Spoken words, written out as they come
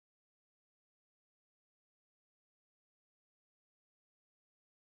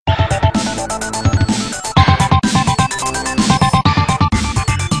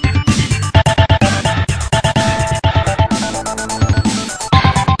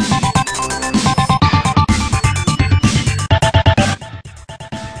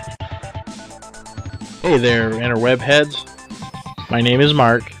Hey there, interweb heads. My name is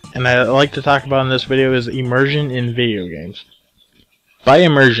Mark, and I'd like to talk about in this video is immersion in video games. By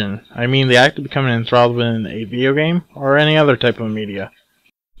immersion, I mean the act of becoming enthralled within a video game or any other type of media.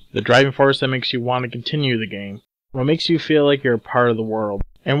 The driving force that makes you want to continue the game, what makes you feel like you're a part of the world,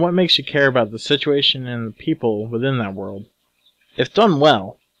 and what makes you care about the situation and the people within that world. If done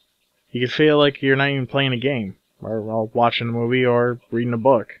well, you can feel like you're not even playing a game, or watching a movie or reading a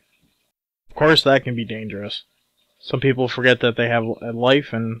book. Of course, that can be dangerous. Some people forget that they have a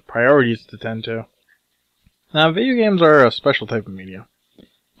life and priorities to tend to. Now, video games are a special type of media,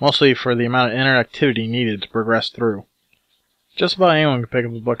 mostly for the amount of interactivity needed to progress through. Just about anyone can pick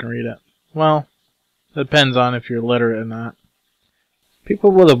up a book and read it. Well, it depends on if you're literate or not.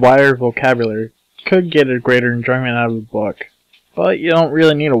 People with a wider vocabulary could get a greater enjoyment out of a book, but you don't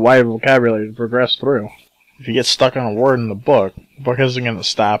really need a wide vocabulary to progress through. If you get stuck on a word in the book isn't going to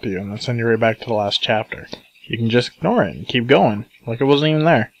stop you and then send you right back to the last chapter. You can just ignore it and keep going, like it wasn't even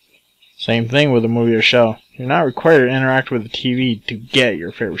there. Same thing with a movie or show. You're not required to interact with the TV to get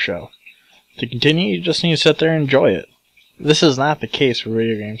your favorite show. To continue, you just need to sit there and enjoy it. This is not the case for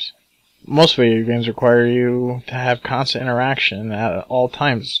video games. Most video games require you to have constant interaction at all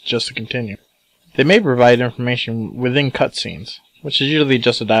times just to continue. They may provide information within cutscenes, which is usually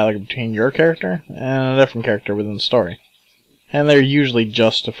just a dialogue between your character and a different character within the story. And they're usually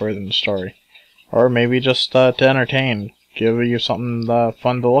just to further the story. Or maybe just to entertain, give you something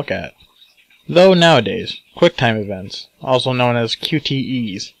fun to look at. Though nowadays, QuickTime events, also known as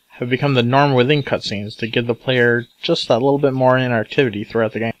QTEs, have become the norm within cutscenes to give the player just that little bit more interactivity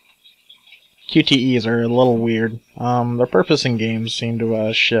throughout the game. QTEs are a little weird. Their purpose in games seem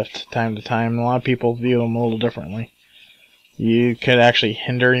to shift time to time, and a lot of people view them a little differently. You could actually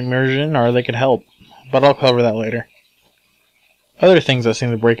hinder immersion, or they could help, but I'll cover that later. Other things that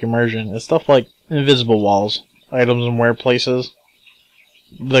seem to break immersion is stuff like invisible walls, items in weird places,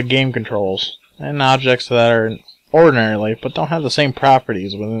 the game controls, and objects that are ordinarily but don't have the same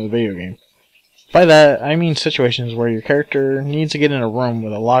properties within the video game. By that, I mean situations where your character needs to get in a room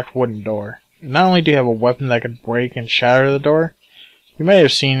with a locked wooden door. Not only do you have a weapon that could break and shatter the door, you may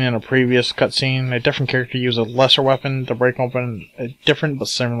have seen in a previous cutscene a different character use a lesser weapon to break open a different but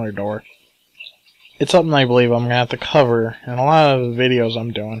similar door. It's something I believe I'm going to have to cover in a lot of the videos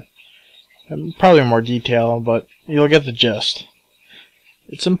I'm doing. Probably in more detail, but you'll get the gist.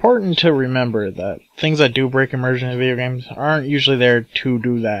 It's important to remember that things that do break immersion in video games aren't usually there to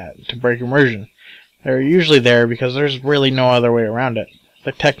do that, to break immersion. They're usually there because there's really no other way around it.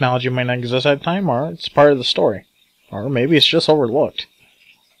 The technology might not exist at the time, or it's part of the story. Or maybe it's just overlooked.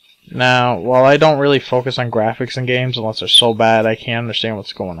 Now, while I don't really focus on graphics in games unless they're so bad I can't understand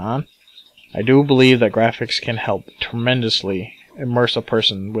what's going on, I do believe that graphics can help tremendously immerse a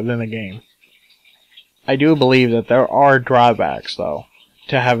person within a game. I do believe that there are drawbacks, though,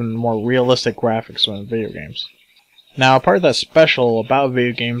 to having more realistic graphics in video games. Now, a part that's special about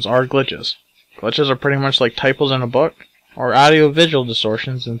video games are glitches. Glitches are pretty much like typos in a book, or audio-visual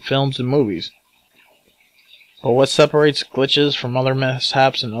distortions in films and movies. But what separates glitches from other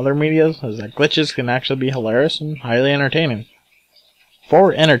mishaps in other media is that glitches can actually be hilarious and highly entertaining.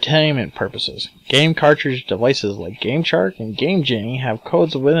 For entertainment purposes, game cartridge devices like GameShark and Game Genie have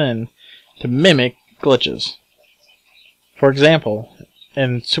codes within to mimic glitches. For example,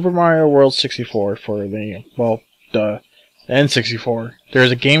 in Super Mario World 64 for the N64, there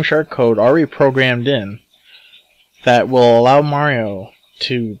is a GameShark code already programmed in that will allow Mario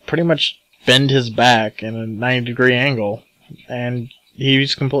to pretty much bend his back in a 90-degree angle, and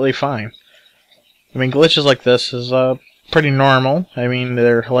he's completely fine. I mean, glitches like this is pretty normal. I mean,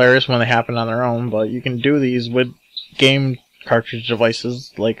 they're hilarious when they happen on their own, but you can do these with game cartridge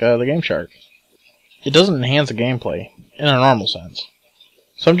devices like the GameShark. It doesn't enhance the gameplay in a normal sense.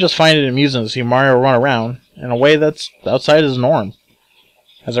 Some just find it amusing to see Mario run around in a way that's outside his norm.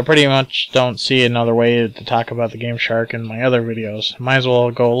 As I pretty much don't see another way to talk about the GameShark in my other videos, might as well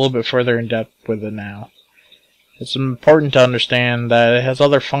go a little bit further in depth with it now. It's important to understand that it has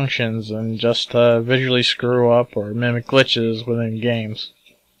other functions than just to visually screw up or mimic glitches within games.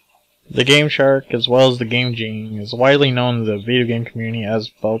 The GameShark, as well as the Game Genie, is widely known in the video game community as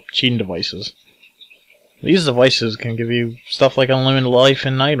both cheating devices. These devices can give you stuff like unlimited life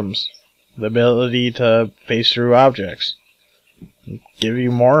in items, the ability to phase through objects, give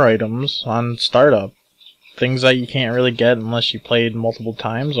you more items on startup, things that you can't really get unless you played multiple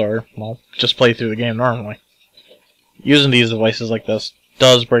times or, well, just play through the game normally. Using these devices like this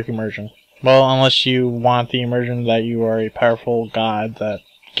does break immersion. Well, unless you want the immersion that you are a powerful god that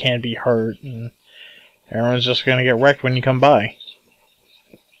can't be hurt and everyone's just going to get wrecked when you come by.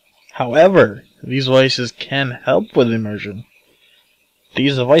 However, these voices can help with immersion.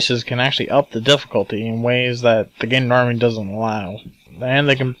 These devices can actually up the difficulty in ways that the game normally doesn't allow, and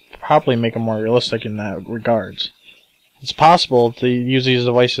they can probably make them more realistic in that regards. It's possible to use these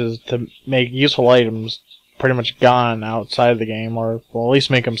devices to make useful items pretty much gone outside the game, or well, at least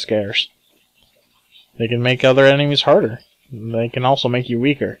make them scarce. They can make other enemies harder. They can also make you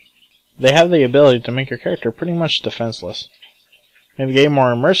weaker. They have the ability to make your character pretty much defenseless. Make the game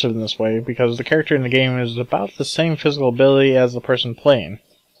more immersive in this way because the character in the game is about the same physical ability as the person playing.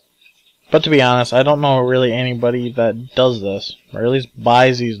 But to be honest, I don't know really anybody that does this, or at least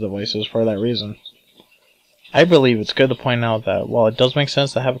buys these devices for that reason. I believe it's good to point out that while it does make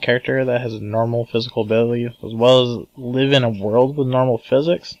sense to have a character that has a normal physical ability, as well as live in a world with normal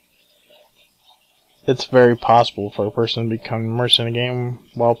physics, it's very possible for a person to become immersed in a game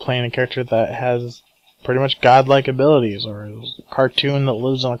while playing a character that has pretty much godlike abilities, or a cartoon that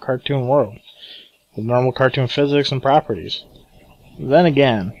lives in a cartoon world, with normal cartoon physics and properties. Then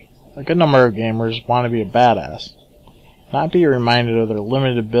again, a good number of gamers want to be a badass, not be reminded of their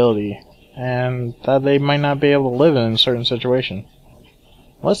limited ability, and that they might not be able to live in a certain situation.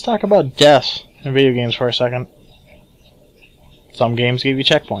 Let's talk about deaths in video games for a second. Some games give you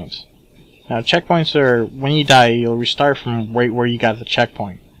checkpoints. Now, checkpoints are, when you die, you'll restart from right where you got the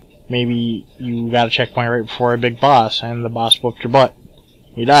checkpoint. Maybe you got a checkpoint right before a big boss, and the boss whooped your butt.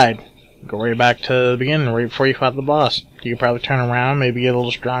 You died. Go right back to the beginning, right before you fought the boss. You can probably turn around, maybe get a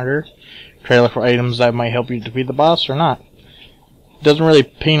little stronger, try to look for items that might help you defeat the boss, or not. It doesn't really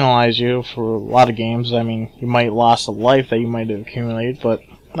penalize you for a lot of games. I mean, you might lost a life that you might have accumulated, but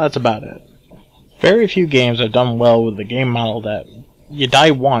that's about it. Very few games have done well with the game model that you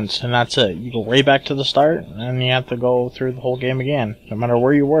die once, and that's it. You go right back to the start, and then you have to go through the whole game again, no matter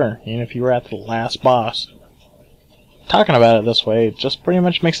where you were, even if you were at the last boss. Talking about it this way, it just pretty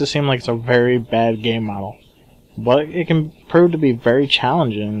much makes it seem like it's a very bad game model. But it can prove to be very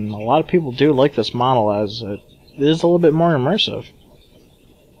challenging, and a lot of people do like this model as it is a little bit more immersive.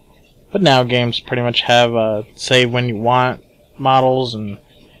 But now games pretty much have save when you want models and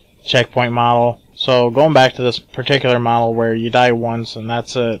checkpoint model. So going back to this particular model where you die once and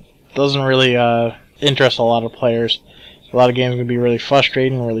that's it, doesn't really interest a lot of players. A lot of games can be really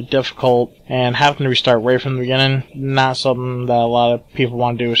frustrating, really difficult, and having to restart right from the beginning, not something that a lot of people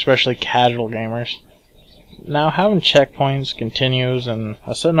want to do, especially casual gamers. Now, having checkpoints, continues, and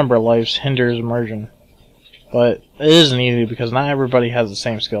a set number of lives hinders immersion. But it isn't easy because not everybody has the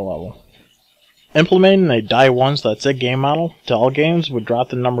same skill level. Implementing a die once that's it game model to all games would drop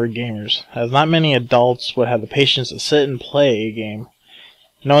the number of gamers, as not many adults would have the patience to sit and play a game,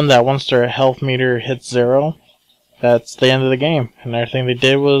 knowing that once their health meter hits 0, that's the end of the game, and everything they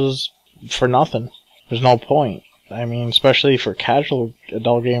did was for nothing. There's no point. I mean, especially for casual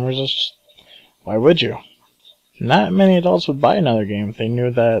adult gamers, it's just, why would you? Not many adults would buy another game if they knew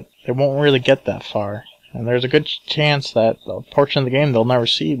that they won't really get that far. And there's a good chance that a portion of the game they'll never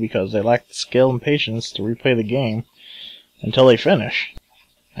see because they lack the skill and patience to replay the game until they finish.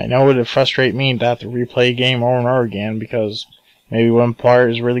 I know it would frustrate me to have to replay a game over and over again because maybe one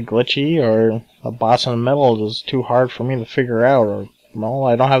part is really glitchy, or a boss in the middle is too hard for me to figure out, or, well,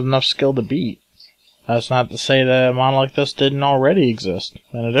 I don't have enough skill to beat. That's not to say that a model like this didn't already exist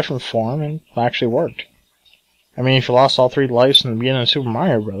in a different form and actually worked. I mean, if you lost all 3 lives in the beginning of Super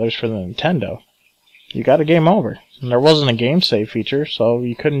Mario Bros. For the Nintendo, you got a game over. And there wasn't a game save feature, so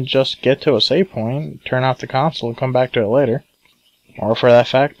you couldn't just get to a save point, turn off the console, and come back to it later. Or for that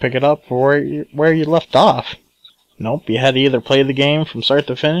fact, pick it up where you left off. Nope, you had to either play the game from start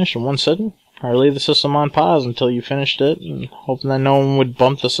to finish in one sitting, or leave the system on pause until you finished it, and hoping that no one would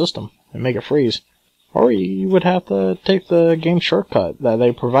bump the system and make it freeze. Or you would have to take the game shortcut that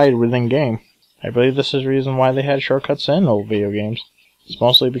they provided within game. I believe this is the reason why they had shortcuts in old video games. It's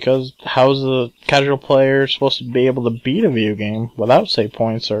mostly because how's the casual player supposed to be able to beat a video game without save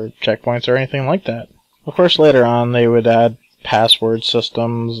points or checkpoints or anything like that? Of course, later on they would add password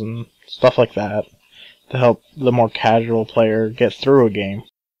systems and stuff like that to help the more casual player get through a game.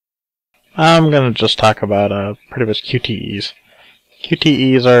 I'm going to just talk about pretty much QTEs.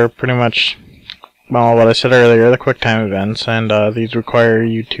 QTEs are pretty much, well, what I said earlier, the QuickTime events, and these require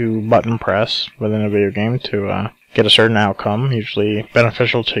you to button press within a video game to get a certain outcome, usually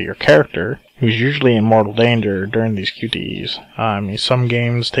beneficial to your character, who's usually in mortal danger during these QTEs. I mean, some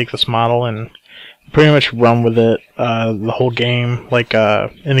games take this model and pretty much run with it the whole game, like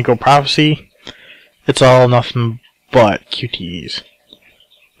Indigo Prophecy. It's all nothing but QTEs.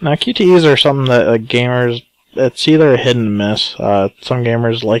 Now, QTEs are something that gamers, it's either a hit and miss. Some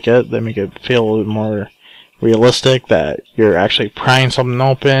gamers like it, they make it feel a little more realistic, that you're actually prying something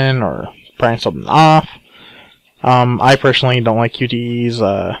open or prying something off. I personally don't like QTEs.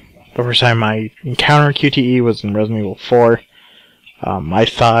 The first time I encountered QTE was in Resident Evil 4. I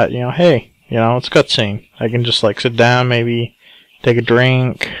thought, hey, it's a cutscene. I can just like sit down, maybe take a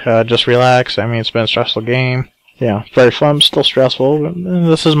drink, just relax. I mean, it's been a stressful game. It's very fun, still stressful, and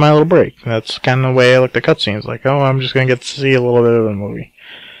this is my little break. That's kind of the way I look at cutscenes. Like, oh, I'm just going to get to see a little bit of a movie.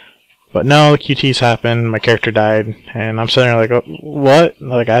 But no, the QTs happened, my character died, and I'm sitting there like, oh, what?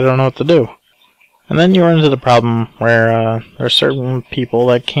 Like, I don't know what to do. And then you run into the problem where there are certain people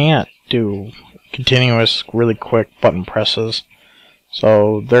that can't do continuous, really quick button presses.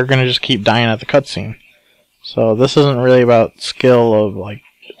 So they're going to just keep dying at the cutscene. So this isn't really about skill of, like,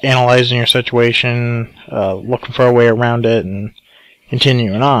 analyzing your situation, looking for a way around it, and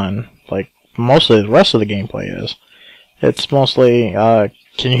continuing on, like mostly the rest of the gameplay is. It's mostly,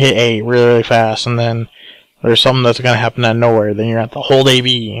 can you hit A really, really fast, and then there's something that's going to happen out of nowhere, then you're at the hold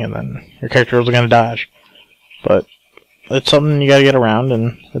AB, and then your character is going to dodge. But it's something you got to get around,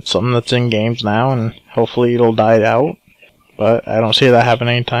 and it's something that's in games now, and hopefully it'll die out. But I don't see that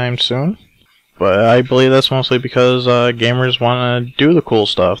happening anytime soon. But I believe that's mostly because gamers want to do the cool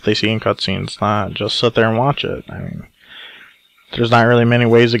stuff they see in cutscenes, not just sit there and watch it. I mean, there's not really many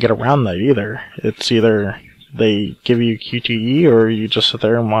ways to get around that either. It's either they give you QTE or you just sit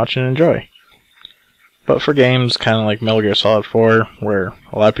there and watch and enjoy. But for games kind of like Metal Gear Solid 4, where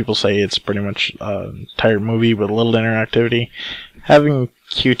a lot of people say it's pretty much a tired movie with little interactivity, having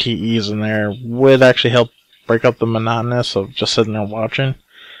QTEs in there would actually help break up the monotonous of just sitting there watching.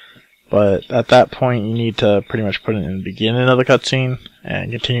 But at that point, you need to pretty much put it in the beginning of the cutscene and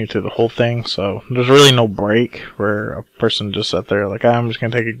continue through the whole thing. So there's really no break where a person just sat there like, I'm just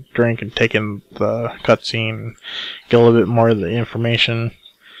going to take a drink and take in the cutscene, get a little bit more of the information.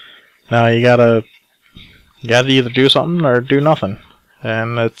 Now you gotta either do something or do nothing.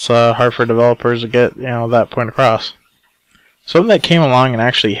 And it's hard for developers to get that point across. Something that came along and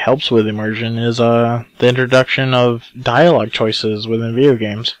actually helps with immersion is the introduction of dialogue choices within video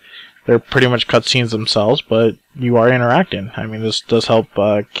games. They're pretty much cutscenes themselves, but you are interacting. I mean, this does help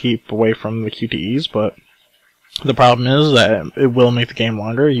keep away from the QTEs, but the problem is that it will make the game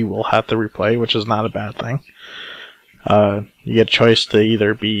longer. You will have to replay, which is not a bad thing. You get a choice to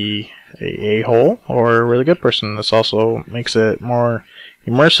either be a a-hole or a really good person. This also makes it more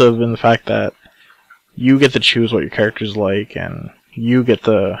immersive in the fact that you get to choose what your character's like, and you get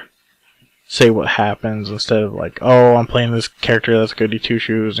to say what happens instead of like, oh, I'm playing this character that's goody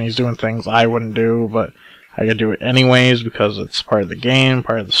two-shoes and he's doing things I wouldn't do, but I gotta do it anyways because it's part of the game,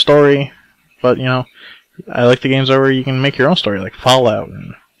 part of the story. But, I like the games where you can make your own story, like Fallout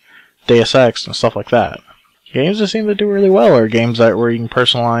and Deus Ex and stuff like that. Games that seem to do really well are games where you can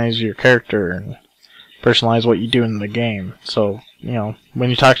personalize your character and personalize what you do in the game. So, when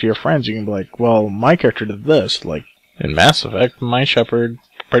you talk to your friends, you can be like, well, my character did this. Like, in Mass Effect, my Shepard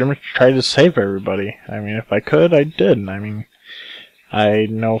pretty much tried to save everybody. I mean, if I could, I did. I mean, I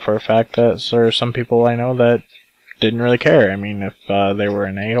know for a fact that there are some people I know that didn't really care. I mean, if they were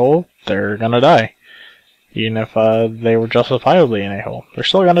an a-hole, they're gonna die. Even if they were justifiably an a-hole, they're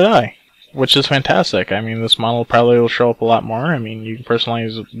still gonna die. Which is fantastic. I mean, this model probably will show up a lot more. I mean, you can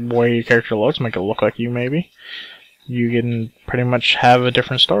personalize the way your character looks, make it look like you, maybe. You can pretty much have a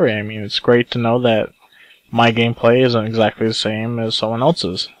different story. I mean, it's great to know that my gameplay isn't exactly the same as someone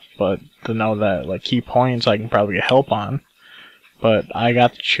else's, but to know that, like, key points I can probably get help on, but I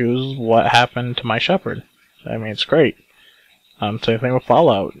got to choose what happened to my Shepard. I mean, it's great. Same thing with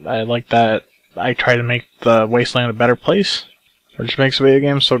Fallout. I like that I try to make the Wasteland a better place, which makes video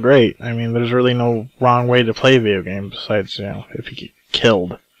games so great. I mean, there's really no wrong way to play video games besides, if you get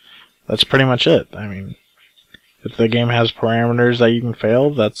killed. That's pretty much it. I mean, if the game has parameters that you can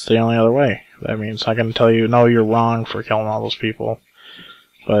fail, that's the only other way. I mean, it's not going to tell you, no, you're wrong for killing all those people.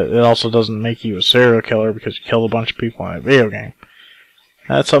 But it also doesn't make you a serial killer because you killed a bunch of people in a video game.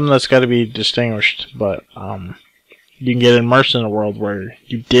 That's something that's got to be distinguished. But you can get immersed in a world where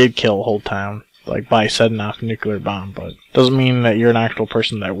you did kill a whole town, like by setting off a nuclear bomb. But it doesn't mean that you're an actual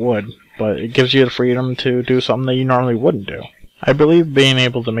person that would. But it gives you the freedom to do something that you normally wouldn't do. I believe being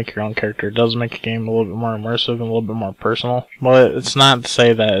able to make your own character does make a game a little bit more immersive and a little bit more personal. But it's not to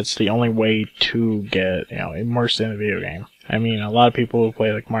say that it's the only way to get, immersed in a video game. I mean, a lot of people who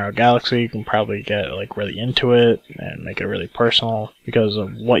play like Mario Galaxy can probably get like really into it and make it really personal because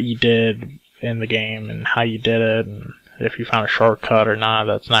of what you did in the game and how you did it, and if you found a shortcut or not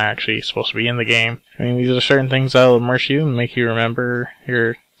that's not actually supposed to be in the game. I mean, these are certain things that will immerse you and make you remember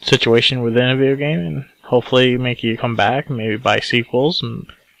your situation within a video game, and hopefully make you come back and maybe buy sequels and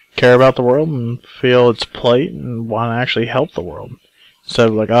care about the world and feel its plight and want to actually help the world. Instead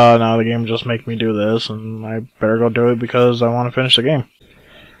of like, oh, now the game just make me do this and I better go do it because I want to finish the game.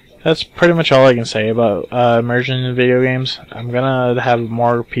 That's pretty much all I can say about immersion in video games. I'm gonna have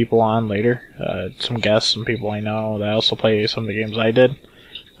more people on later, some guests, some people I know that also play some of the games I did.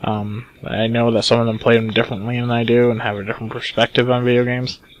 I know that some of them play them differently than I do and have a different perspective on video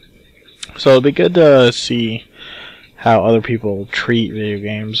games. So it'd be good to see how other people treat video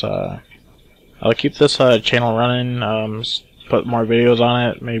games. I'll keep this channel running, put more videos on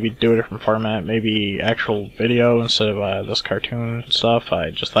it, maybe do a different format, maybe actual video instead of this cartoon stuff. I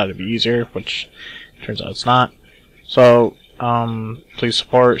just thought it'd be easier, which turns out it's not. So please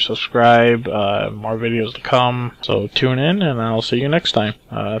support, subscribe, more videos to come. So tune in and I'll see you next time.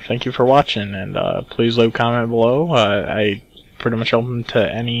 Thank you for watching, and please leave a comment below. I pretty much open to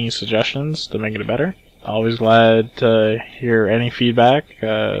any suggestions to make it better. Always glad to hear any feedback,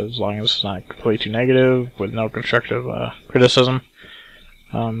 as long as it's not completely too negative, with no constructive criticism.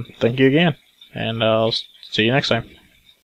 Thank you again, and I'll see you next time.